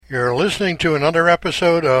You're listening to another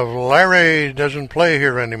episode of Larry Doesn't Play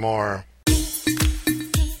Here Anymore.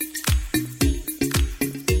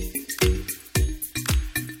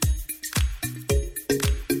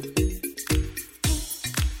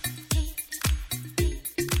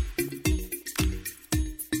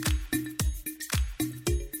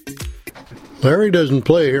 Larry Doesn't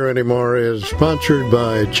Play Here Anymore is sponsored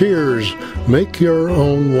by Cheers, Make Your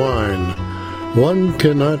Own Wine. One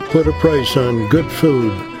cannot put a price on good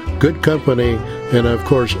food, good company, and of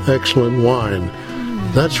course, excellent wine.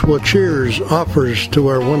 That's what Cheers offers to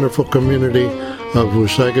our wonderful community of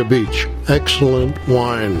Wasaga Beach. Excellent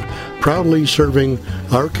wine. Proudly serving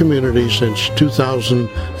our community since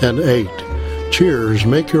 2008. Cheers,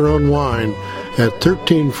 Make Your Own Wine at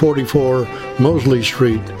 1344 Mosley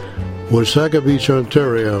Street, Wasaga Beach,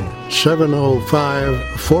 Ontario,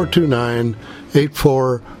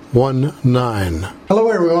 705-429-8419. Hello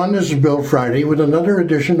everyone, this is Bill Friday with another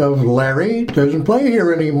edition of Larry Doesn't Play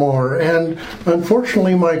Here Anymore. And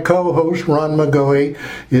unfortunately my co-host Ron McGoey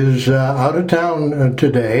is out of town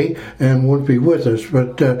today and won't be with us.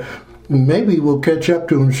 But maybe we'll catch up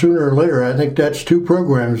to him sooner or later. I think that's two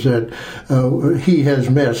programs that he has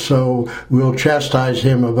missed, so we'll chastise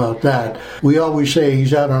him about that. We always say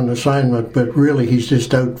he's out on assignment, but really he's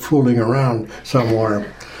just out fooling around somewhere.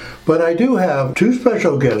 But I do have two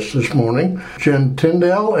special guests this morning, Jen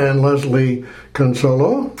Tyndall and Leslie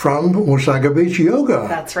Consolo from Wasaga Beach Yoga.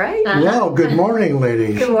 That's right. Well, good morning,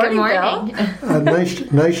 ladies. Good morning.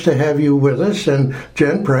 Nice to have you with us. And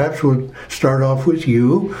Jen, perhaps we'll start off with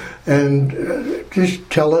you and just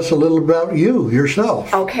tell us a little about you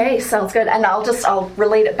yourself. Okay, sounds good. And I'll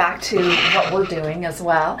relate it back to what we're doing as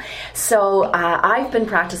well. So I've been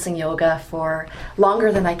practicing yoga for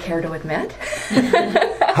longer than I care to admit.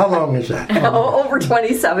 How long is that? Over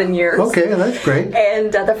 27 years. Okay, that's great.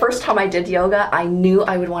 And the first time I did yoga, I knew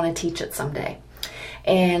I would want to teach it someday.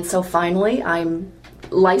 And so finally, I'm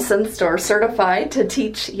licensed or certified to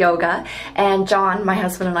teach yoga. And John, my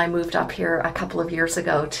husband, and I moved up here a couple of years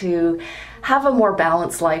ago to have a more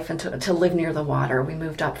balanced life and to live near the water. We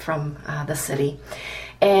moved up from the city.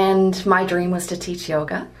 And my dream was to teach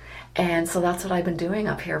yoga. And so that's what I've been doing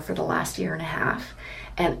up here for the last year and a half.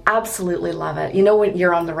 And absolutely love it. You know when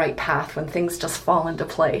you're on the right path, when things just fall into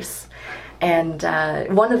place. And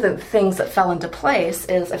one of the things that fell into place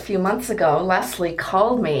is a few months ago, Leslie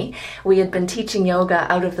called me. We had been teaching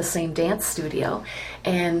yoga out of the same dance studio.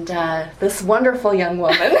 And this wonderful young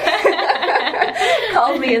woman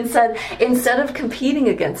called me and said, instead of competing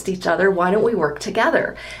against each other, why don't we work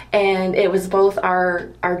together? And it was both our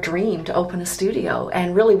dream to open a studio.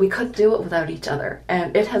 And really, we couldn't do it without each other.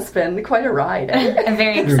 And it has been quite a ride. I'm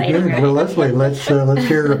very excited. Well, Leslie, let's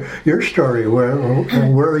hear your story. Where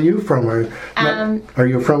are you from? Are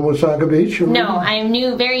you from Wasaga Beach? No, I'm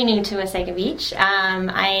very new to Wasaga Beach.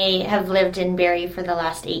 I have lived in Barrie for the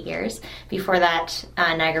last 8 years. Before that,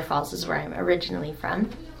 Niagara Falls is where I'm originally from.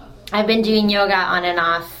 I've been doing yoga on and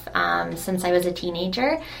off since I was a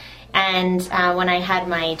teenager. And when I had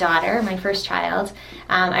my daughter, my first child,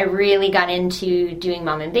 I really got into doing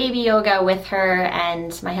mom and baby yoga with her.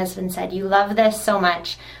 And my husband said, "You love this so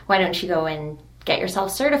much. Why don't you go and get yourself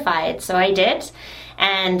certified?" So I did.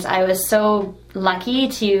 And I was so lucky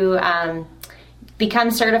to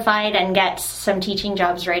become certified and get some teaching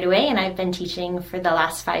jobs right away. And I've been teaching for the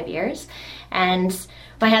last 5 years. And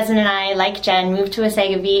my husband and I, like Jen, moved to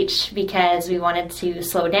Wasaga Beach because we wanted to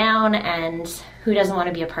slow down, and who doesn't want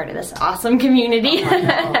to be a part of this awesome community?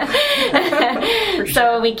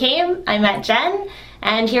 So we came, I met Jen,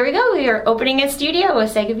 and here we go. We are opening a studio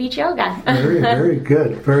with Wasaga Beach Yoga. Very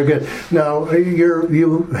good, very good. Now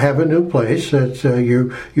you have a new place that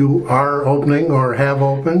you are opening or have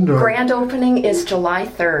opened. Or? Grand opening is July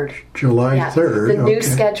 3rd. July 3rd. The new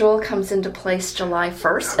schedule comes into place July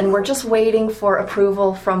 1st, and we're just waiting for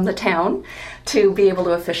approval from the town to be able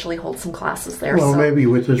to officially hold some classes there. Well, maybe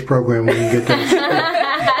with this program we can get that.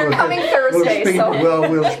 Coming Thursday.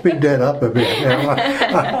 We'll speed that up a bit.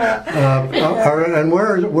 And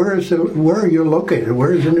where are you located?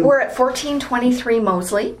 Where is the new? We're at 1423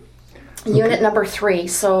 Mosley. Unit number 3.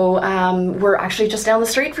 So we're actually just down the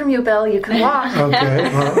street from you, Bill. You can walk. Okay.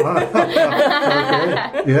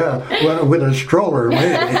 Okay. Yeah. Well, with a stroller,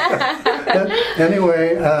 maybe.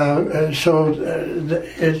 Anyway,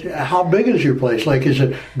 how big is your place? Like, is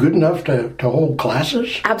it good enough to hold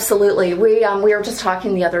classes? Absolutely. We were just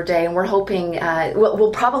talking the other day, and we're hoping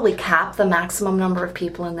we'll probably cap the maximum number of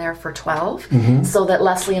people in there for 12, so that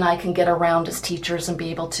Leslie and I can get around as teachers and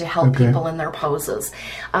be able to help people in their poses.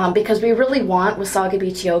 Because we really want Wasaga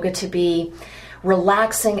Beach Yoga to be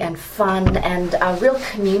relaxing and fun and a real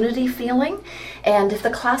community feeling. And if the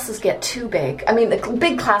classes get too big, I mean, the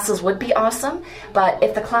big classes would be awesome, but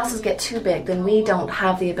if the classes get too big, then we don't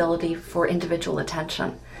have the ability for individual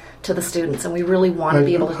attention to the students, and we really want to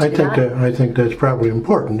be able to do that. I think that's probably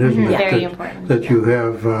important, isn't it? Very important. That you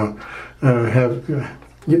have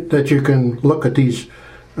that you can look at these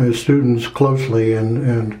students closely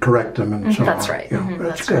and correct them and so on. That's right. Yeah,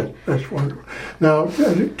 that's good. Right. That's wonderful. Now,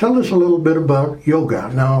 tell us a little bit about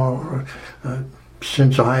yoga. Now,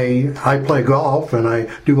 since I play golf and I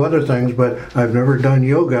do other things, but I've never done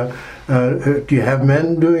yoga, do you have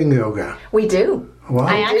men doing yoga? We do. Wow.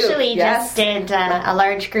 I actually just did a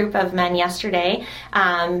large group of men yesterday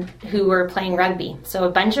who were playing rugby. So a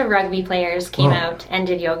bunch of rugby players came out and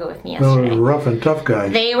did yoga with me yesterday. Those rough and tough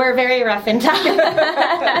guys. They were very rough and tough.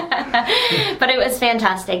 But it was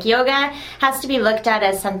fantastic. Yoga has to be looked at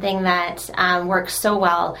as something that works so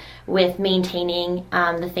well with maintaining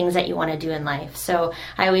the things that you want to do in life. So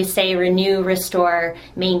I always say renew, restore,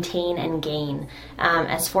 maintain, and gain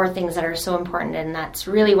as 4 things that are so important, and that's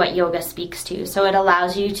really what yoga speaks to. So it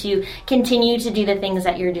allows you to continue to do the things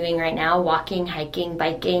that you're doing right now, walking, hiking,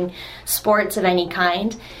 biking, sports of any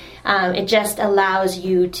kind. It just allows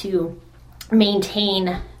you to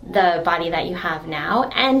maintain the body that you have now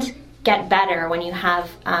and get better when you have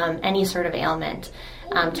any sort of ailment.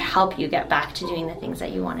 To help you get back to doing the things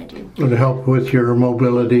that you want to do. To help with your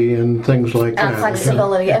mobility and things like that.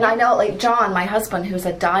 Flexibility. Yeah. And I know, like John, my husband, who's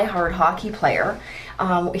a diehard hockey player,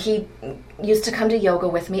 he used to come to yoga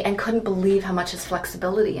with me and couldn't believe how much his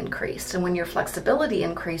flexibility increased. And when your flexibility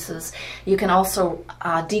increases, you can also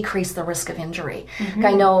decrease the risk of injury. Mm-hmm.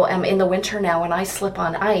 I know in the winter now, when I slip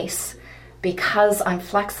on ice, because I'm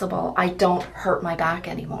flexible, I don't hurt my back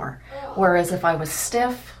anymore. Whereas if I was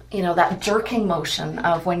stiff, that jerking motion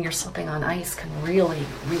of when you're slipping on ice can really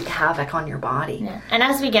wreak havoc on your body. Yeah. And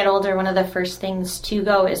as we get older, one of the first things to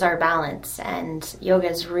go is our balance, and yoga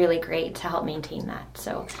is really great to help maintain that.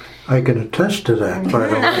 So I can attest to that, by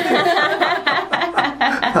the way.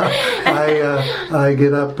 I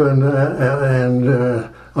get up and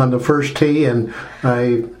on the first tee, and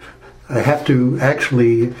I have to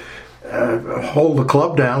actually hold the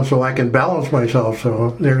club down so I can balance myself. So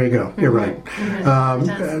there you go. You're right.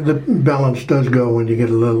 The balance does go when you get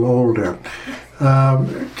a little older.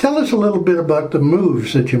 Tell us a little bit about the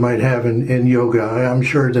moves that you might have in yoga. I'm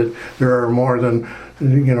sure that there are more than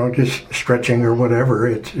just stretching or whatever.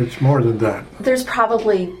 It's more than that. There's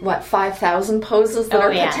probably 5,000 poses that are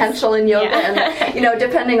potential in yoga, and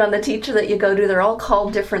depending on the teacher that you go to, they're all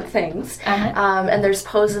called different things. And there's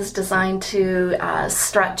poses designed to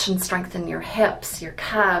stretch and strengthen your hips, your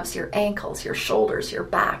calves, your ankles, your shoulders, your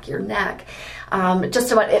back, your neck.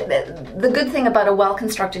 Just about it. The good thing about a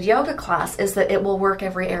well-constructed yoga class is that it will work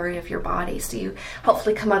every area of your body. So you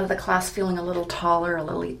hopefully come out of the class feeling a little taller, a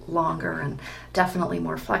little longer, and definitely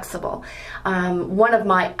more flexible. One of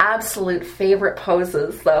my absolute favorite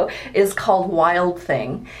poses, though, is called Wild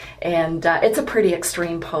Thing, and it's a pretty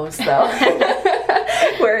extreme pose, though.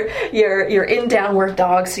 Where you're in downward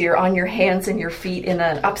dog, so you're on your hands and your feet in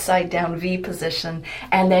an upside down V position,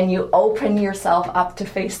 and then you open yourself up to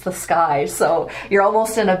face the sky. So you're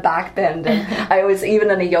almost in a back bend. And I always, even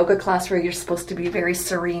in a yoga class where you're supposed to be very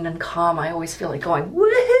serene and calm, I always feel like going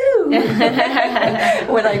woohoo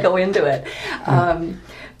when I go into it.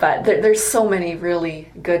 But there's so many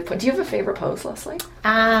really good. Do you have a favorite pose, Leslie?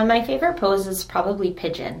 My favorite pose is probably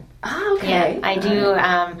pigeon. Oh, okay. Yeah, I do.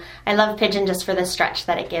 I love pigeon just for the stretch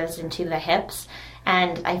that it gives into the hips,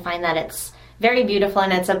 and I find that it's very beautiful,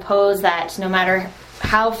 and it's a pose that no matter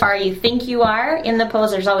how far you think you are in the pose,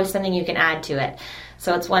 there's always something you can add to it.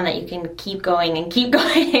 So it's one that you can keep going,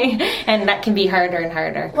 and that can be harder and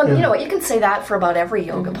harder. Well, you know what? You can say that for about every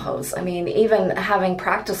yoga pose. I mean, even having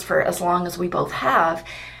practiced for as long as we both have,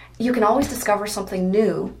 you can always discover something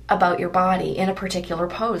new about your body in a particular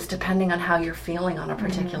pose, depending on how you're feeling on a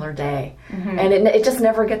particular day. And it just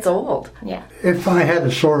never gets old. Yeah. If I had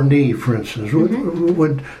a sore knee, for instance,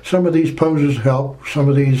 would some of these poses help? Some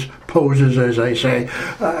of these poses, as I say,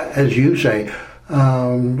 as you say,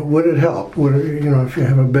 would it help? If you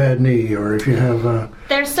have a bad knee or if you have a...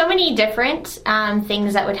 There's so many different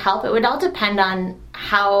things that would help. It would all depend on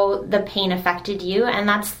how the pain affected you, and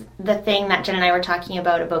that's the thing that Jen and I were talking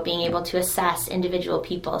about being able to assess individual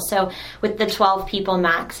people. So with the 12 people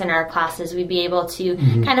max in our classes, we'd be able to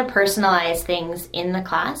kind of personalize things in the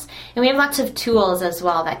class. And we have lots of tools as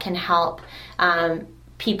well that can help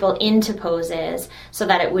people into poses so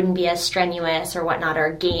that it wouldn't be as strenuous or whatnot,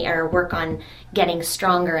 or work on getting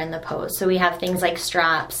stronger in the pose. So we have things like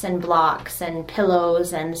straps and blocks and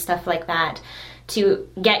pillows and stuff like that to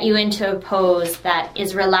get you into a pose that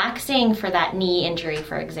is relaxing for that knee injury,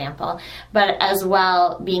 for example, but as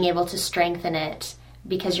well being able to strengthen it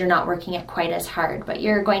because you're not working it quite as hard, but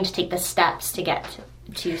you're going to take the steps to get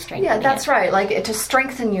to strengthen it. Yeah, that's right. Like, to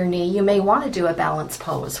strengthen your knee, you may want to do a balance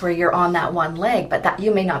pose where you're on that one leg, but that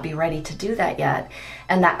you may not be ready to do that yet,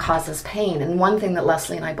 and that causes pain. And one thing that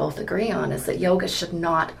Leslie and I both agree on is that yoga should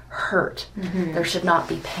not hurt. Mm-hmm. There should not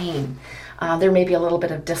be pain. There may be a little bit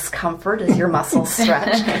of discomfort as your muscles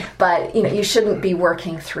stretch, but you shouldn't be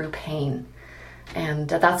working through pain. And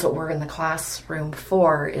that's what we're in the classroom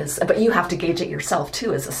for. But you have to gauge it yourself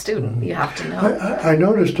too as a student. You have to know. I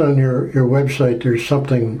noticed on your website there's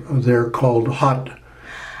something there called hot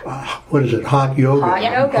yoga. Hot yoga.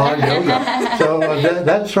 Hot yoga. So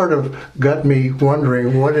that sort of got me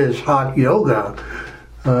wondering, what is hot yoga?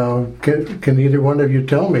 Can either one of you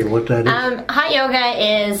tell me what that is? Hot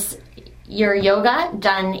yoga is your yoga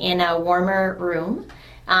done in a warmer room.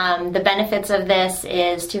 The benefits of this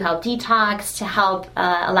is to help detox, to help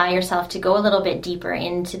allow yourself to go a little bit deeper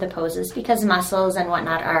into the poses because muscles and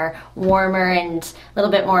whatnot are warmer and a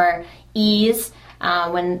little bit more ease.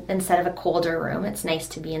 When instead of a colder room, it's nice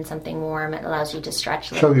to be in something warm. It allows you to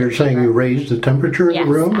stretch a little bit. So you're saying you raise the temperature of the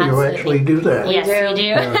room? Absolutely. You actually do that? Yes, we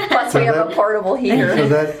do. Plus we have a portable heater.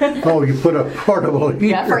 So you put a portable heater.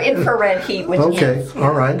 Yeah, for infrared heat. Which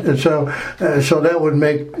All right. And so that would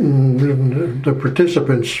make the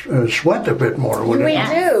participants sweat a bit more, wouldn't it?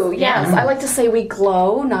 We do, yes. I like to say we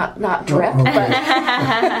glow, not drip. Okay.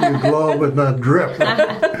 But you glow but not drip.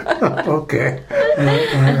 Okay. All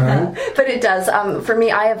right. But it does. For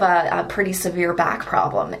me, I have a pretty severe back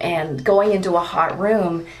problem, and going into a hot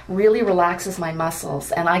room really relaxes my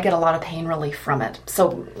muscles, and I get a lot of pain relief from it.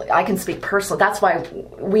 So I can speak personally. That's why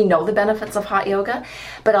we know the benefits of hot yoga.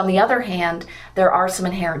 But on the other hand, there are some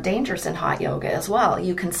inherent dangers in hot yoga as well.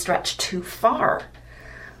 You can stretch too far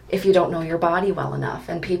if you don't know your body well enough.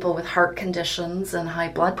 And people with heart conditions and high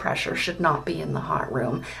blood pressure should not be in the hot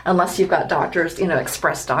room unless you've got doctors,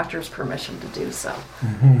 express doctor's permission to do so.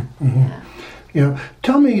 Mm-hmm, mm-hmm. Yeah.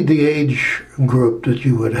 Tell me the age group that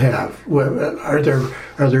you would have. Are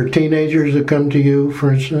there teenagers that come to you,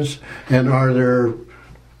 for instance, and are there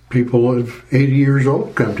people of 80 years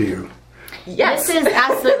old come to you? Yes. This is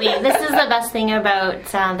the best thing about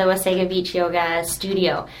the Wasaga Beach Yoga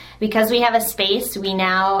Studio. Because we have a space, we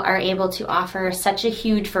now are able to offer such a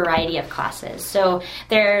huge variety of classes. So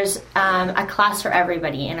there's a class for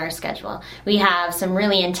everybody in our schedule. We have some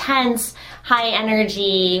really intense, high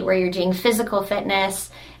energy, where you're doing physical fitness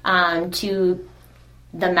to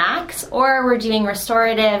the max, or we're doing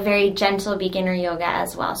restorative, very gentle beginner yoga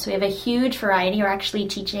as well. So we have a huge variety. We're actually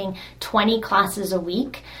teaching 20 classes a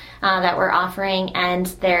week that we're offering, and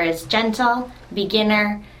there is gentle,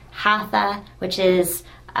 beginner, hatha, which is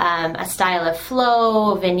a style of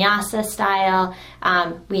flow, vinyasa style.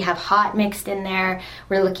 We have hot mixed in there.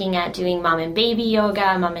 We're looking at doing mom and baby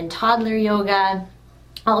yoga, mom and toddler yoga,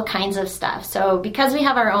 all kinds of stuff. So because we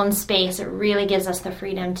have our own space, it really gives us the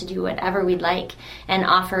freedom to do whatever we'd like and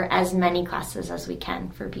offer as many classes as we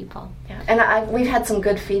can for people. Yeah. And we've had some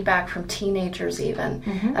good feedback from teenagers even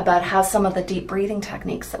about how some of the deep breathing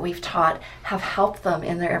techniques that we've taught have helped them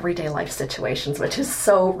in their everyday life situations, which is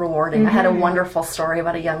so rewarding. I had a wonderful story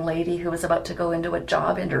about a young lady who was about to go into a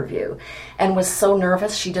job interview and was so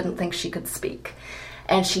nervous she didn't think she could speak.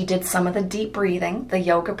 And she did some of the deep breathing, the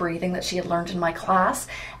yoga breathing that she had learned in my class,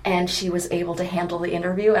 and she was able to handle the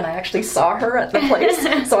interview, and I actually saw her at the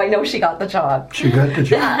place, so I know she got the job. She got the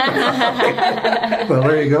job. Well,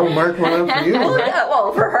 there you go. Mark one up for you.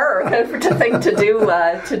 Well, for her,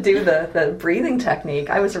 to do the breathing technique,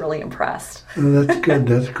 I was really impressed. Well, that's good.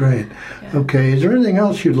 That's great. Yeah. Okay, is there anything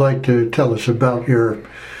else you'd like to tell us about your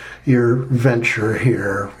venture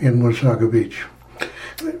here in Wasaga Beach?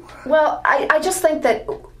 Well, I just think that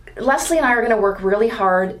Leslie and I are going to work really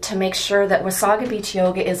hard to make sure that Wasaga Beach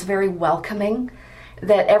Yoga is very welcoming,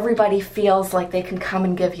 that everybody feels like they can come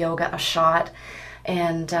and give yoga a shot,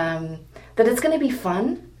 and that it's going to be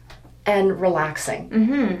fun and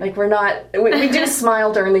relaxing. Like we do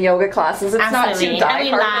smile during the yoga classes. It's Absolutely. Not too die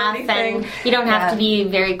and we laugh, and you don't have to be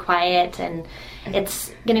very quiet, and it's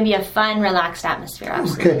going to be a fun, relaxed atmosphere.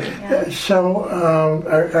 Absolutely. Okay. Yeah. So,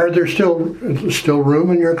 are there still room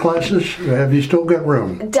in your classes? Have you still got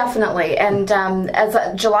room? Definitely. And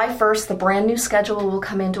as July 1st, the brand new schedule will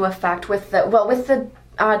come into effect with the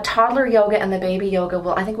toddler yoga and the baby yoga.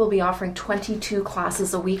 I think we'll be offering 22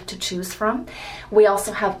 classes a week to choose from. We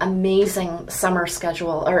also have amazing summer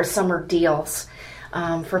schedule or summer deals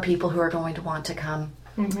for people who are going to want to come.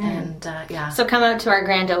 And yeah. So come out to our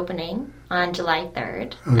grand opening on July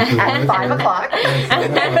 3rd. At 5 o'clock.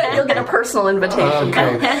 You'll get a personal invitation.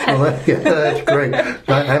 Okay. Well, that's great.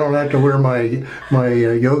 I don't have to wear my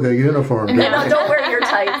yoga uniform. No, don't wear your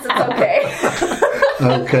tights. It's okay.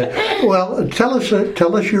 Okay. Well, tell us your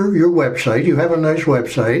website. You have a nice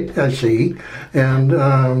website, I see, and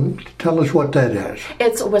tell us what that is.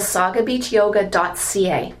 It's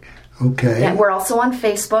wasagabeachyoga.ca. Okay. Yeah, we're also on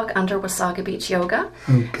Facebook under Wasaga Beach Yoga.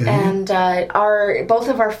 Okay. And both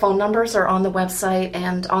of our phone numbers are on the website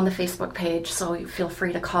and on the Facebook page, so you feel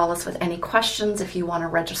free to call us with any questions if you want to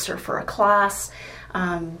register for a class.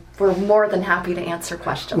 We're more than happy to answer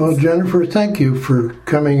questions. Well, Jennifer, thank you for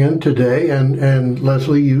coming in today, and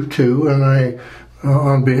Leslie, you too. And I,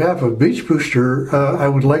 on behalf of Beach Booster, I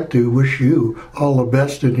would like to wish you all the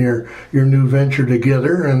best in your new venture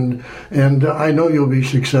together, and I know you'll be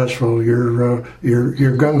successful. You're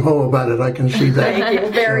gung ho about it. I can see that. Thank you.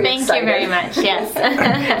 Thank you very much. Yes.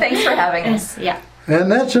 Thanks for having us. Yeah.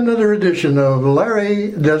 And that's another edition of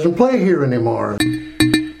Larry Doesn't Play Here Anymore.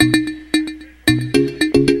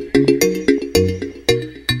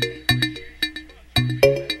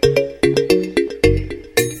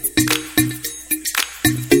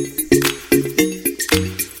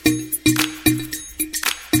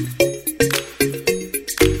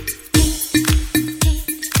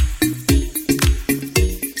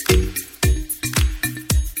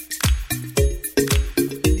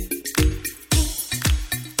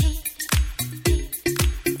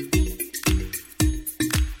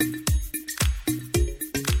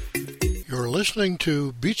 You're listening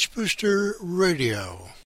to Beach Booster Radio.